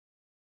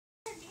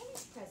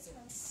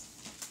presents.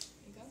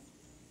 There you go.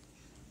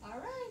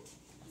 Alright.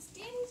 It's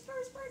Danny's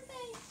first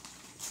birthday.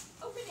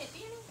 Open it,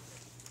 Danny.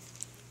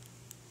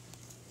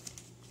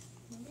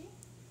 Maybe?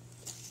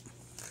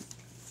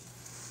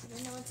 I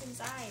don't know what's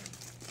inside.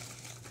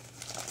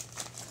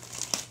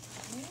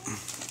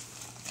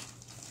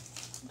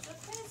 It's a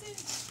present.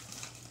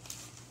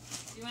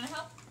 Do you want to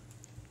help?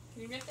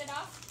 Can you rip it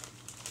off?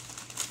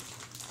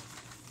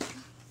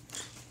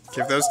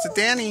 Give those to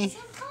Danny.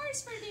 Some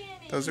cars for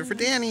Danny. Those are for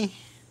Danny.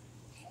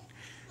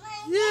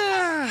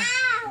 Yeah.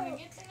 Can we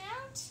get them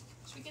out?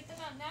 Should we get them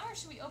out now or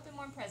should we open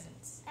more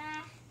presents?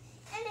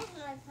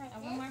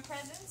 Open more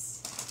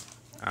presents?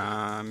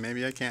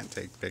 Maybe I can't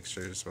take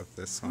pictures with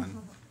this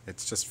one.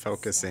 It's just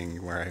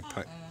focusing where I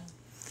put.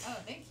 Oh,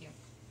 thank you.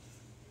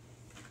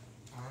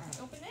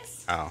 Open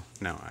this? Oh,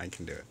 no, I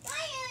can do it.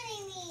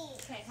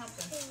 Okay, help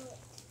him.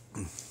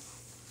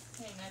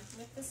 Okay, now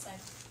lift this side.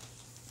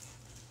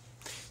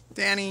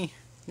 Danny,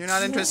 you're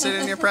not interested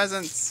in your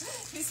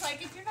presents. He's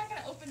like, if you're not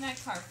going to open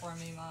that car for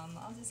me, Mom,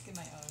 I'll just get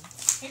my own.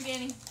 Here,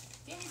 Danny.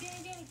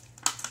 Danny.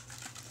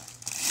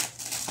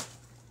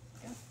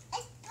 Go.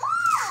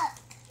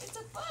 It's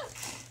a book.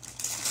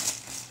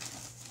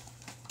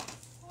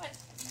 What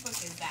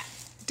book is that?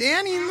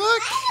 Danny,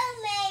 look.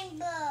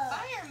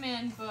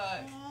 Fireman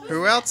book.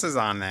 Who else is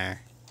on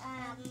there?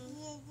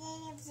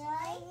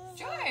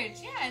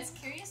 George. Yeah, it's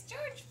Curious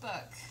George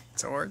book.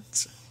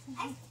 George.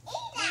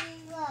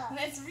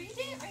 Let's read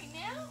it right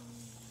now.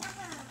 We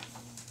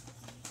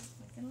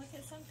can look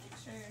at some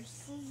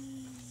pictures.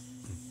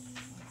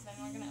 Then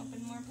we're going to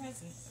open more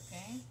presents,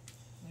 okay?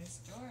 There's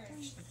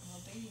George, the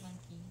little baby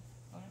monkey,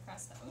 going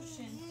across the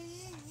ocean.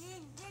 He's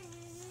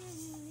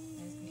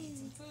going to eat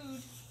some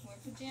food, wear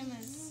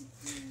pajamas.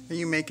 Are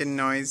you making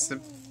noise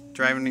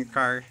driving your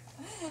car?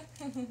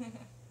 And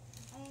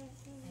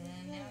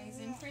now he's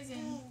in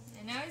prison.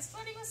 And now he's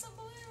floating with some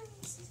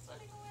balloons. He's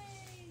floating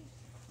away.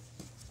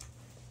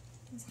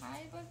 He's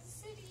high above the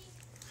city.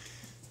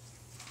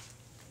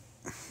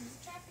 There's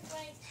a traffic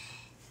light.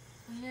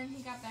 And then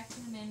he got back to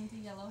the man with the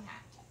yellow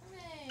hat.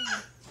 Hooray!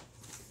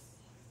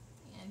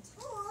 And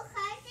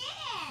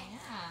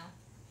yeah.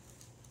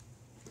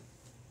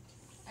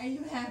 Are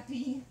you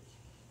happy?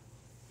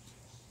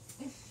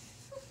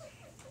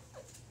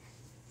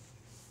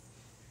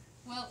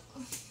 Well, I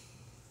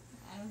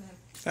don't know.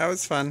 That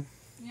was fun.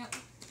 Yep.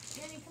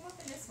 Danny, come up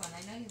in this one.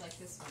 I know you like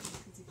this one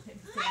because you played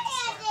with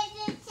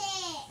it.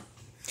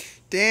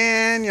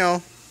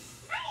 Daniel.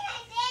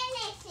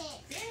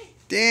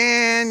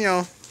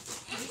 Daniel.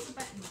 Where's the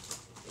button?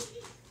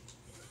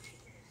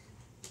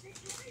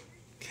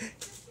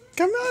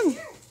 Come on. Okay,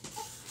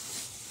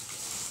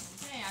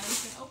 I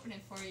was going to open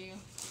it for you.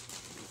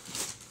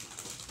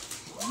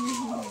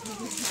 Ooh.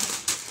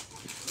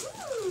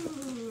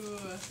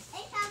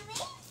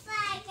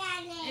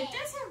 It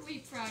does have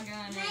wheat frog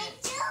on it.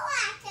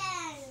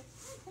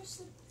 Push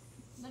the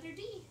letter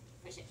D.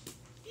 Push it.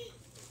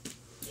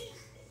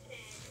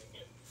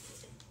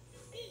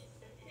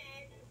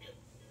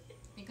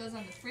 It goes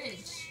on the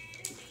fridge.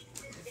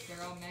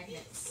 They're all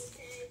magnets.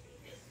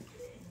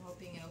 I'm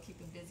hoping it'll keep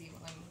him busy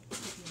while I'm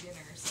cooking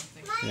dinner or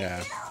something.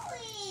 Yeah.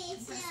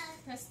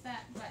 Press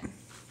that button.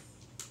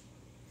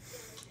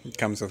 It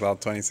comes with all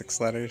 26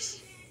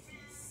 letters.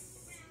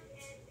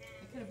 I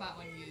could have bought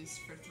one used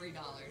for $3,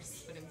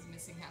 but it was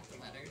missing half the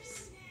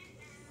letters.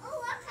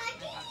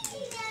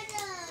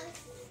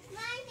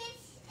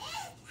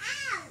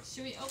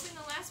 Should we open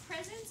the last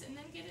presents and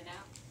then get it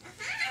out?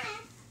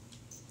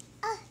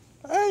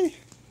 Hey.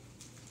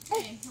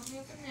 Okay, help me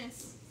open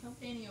this. Help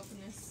Danny open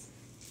this.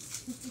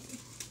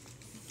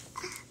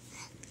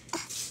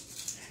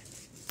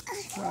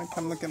 Oh,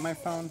 come look at my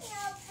phone.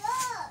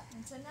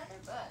 It's another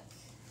book.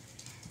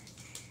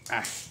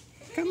 Ah,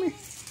 come here.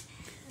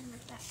 And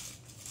with that.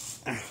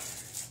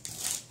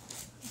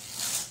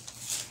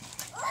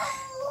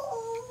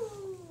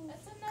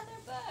 That's another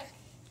book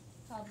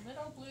called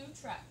Little Blue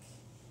Truck.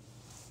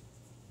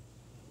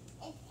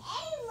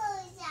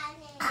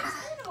 There's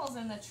animals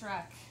in the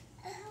truck.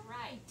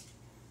 Right.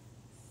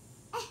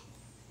 Can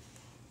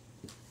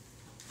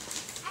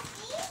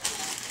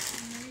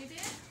you read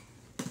it?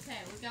 Okay,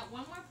 we've got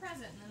one more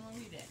present and then we'll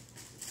read it.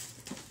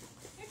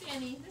 Here,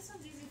 Danny. This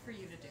one's easy for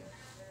you to do.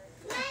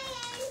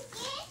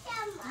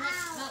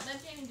 No,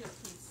 let Danny do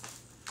it, please.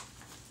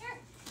 Here.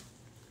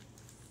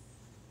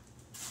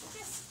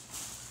 This.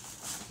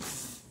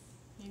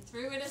 He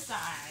threw it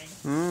aside.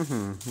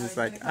 He's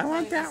like, I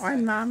want that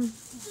one, Mom.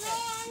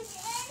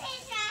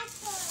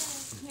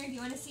 Here, do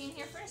you want to see in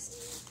here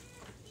first?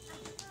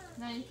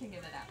 Now you can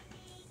give it out.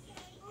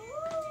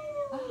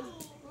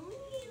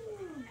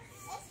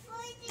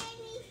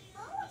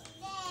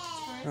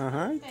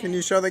 Can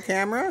you show the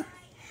camera?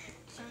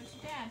 Show it to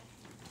Dad.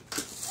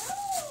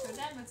 Show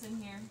Dad what's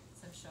in here.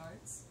 Some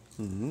shorts.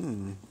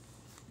 And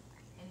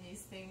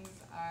these things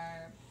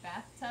are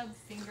bathtub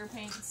finger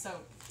paint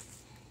soap.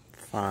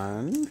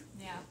 Fun.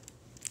 Yeah.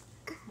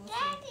 We'll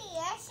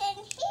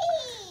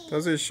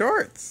Those are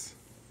shorts.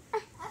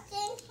 They're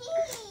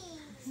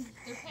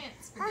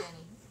pants for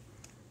Danny.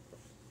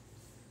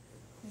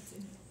 What's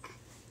in here?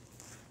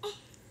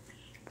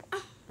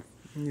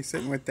 You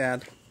sitting with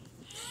Dad.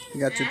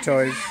 You got your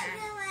toys. Oh,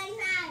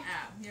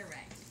 you're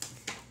right.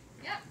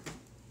 Yep.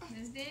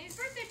 There's Danny's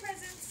birthday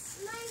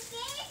presents. My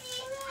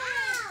baby's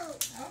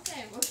out.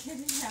 Okay, we'll get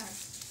it out.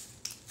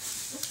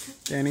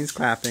 Danny's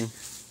clapping.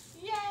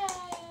 Yay!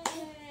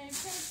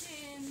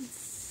 Presents!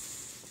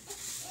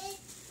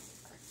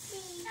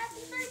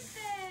 Happy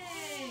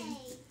birthday!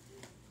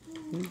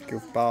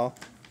 Goofball.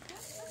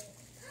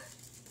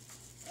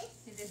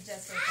 He did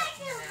just wake up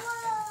from the nap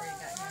before you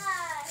got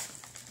here.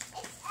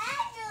 It's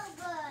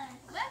Edinburgh.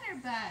 Leather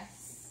bus.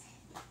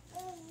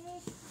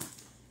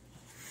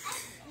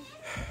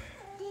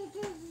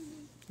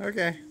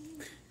 Okay.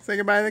 Say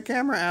goodbye to the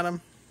camera,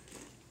 Adam.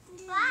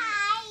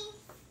 Bye.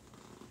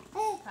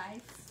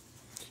 Bye.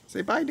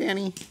 Say bye,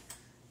 Danny.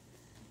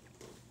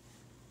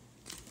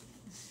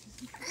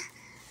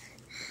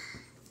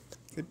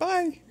 Say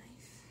bye.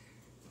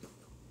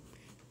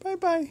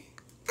 Bye-bye.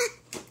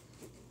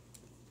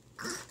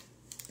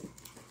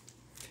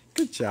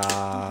 Good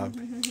job.